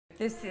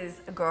This is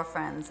a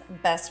girlfriend's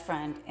best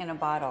friend in a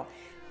bottle.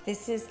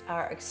 This is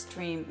our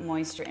extreme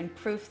moisture and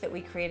proof that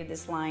we created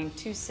this line,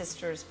 two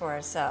sisters for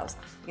ourselves,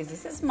 because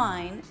this is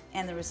mine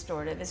and the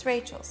restorative is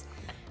Rachel's.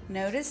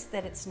 Notice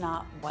that it's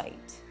not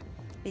white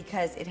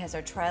because it has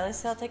our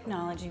Trilocell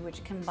technology,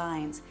 which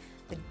combines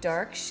the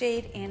dark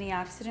shade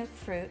antioxidant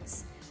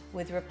fruits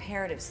with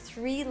reparatives,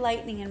 3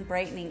 lightening and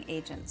brightening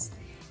agents.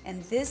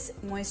 And this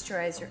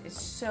moisturizer is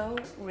so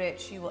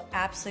rich, you will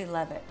absolutely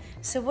love it.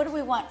 So what do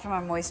we want from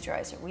our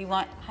moisturizer? We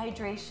want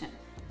hydration,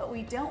 but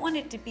we don't want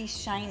it to be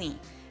shiny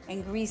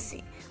and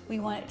greasy.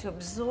 We want it to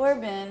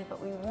absorb in, but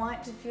we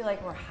want to feel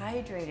like we're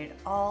hydrated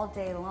all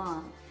day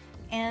long.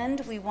 And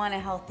we want a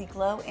healthy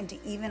glow and to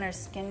even our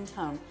skin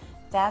tone.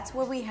 That's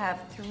where we have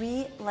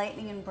 3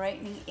 lightening and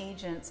brightening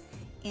agents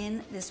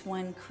in this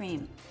one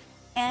cream.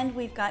 And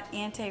we've got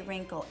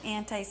anti-wrinkle,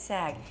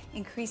 anti-sag,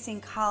 increasing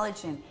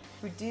collagen,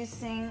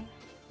 reducing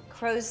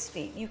crow's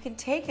feet. You can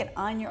take it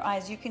on your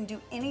eyes. You can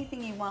do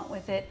anything you want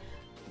with it.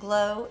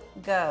 Glow,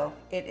 go.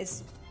 It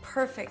is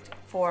perfect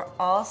for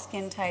all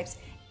skin types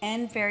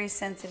and very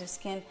sensitive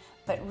skin,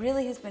 but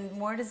really has been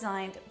more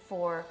designed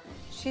for,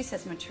 she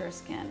says mature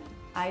skin.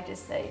 I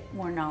just say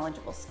more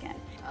knowledgeable skin.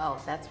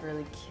 Oh, that's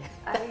really cute.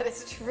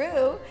 It's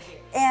true.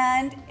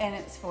 And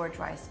it's for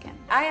dry skin.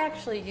 I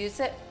actually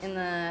use it in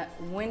the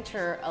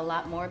winter a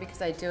lot more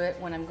because I do it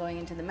when I'm going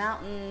into the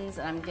mountains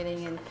and I'm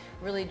getting in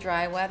really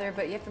dry weather.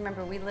 But you have to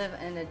remember, we live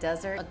in a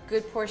desert. A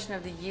good portion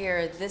of the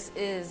year, this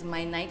is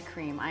my night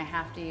cream. I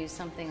have to use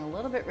something a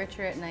little bit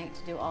richer at night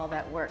to do all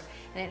that work.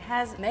 And it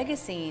has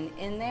megacine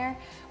in there,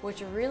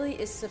 which really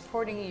is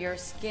supporting your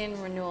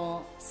skin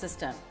renewal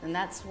system. And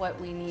that's what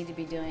we need to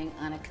be doing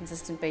on a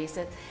consistent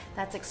basis.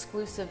 That's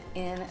exclusive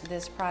in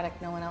this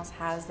product. No one else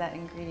has that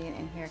ingredient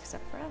in here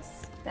except for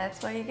us.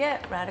 That's what you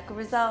get, radical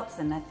results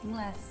and nothing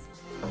less.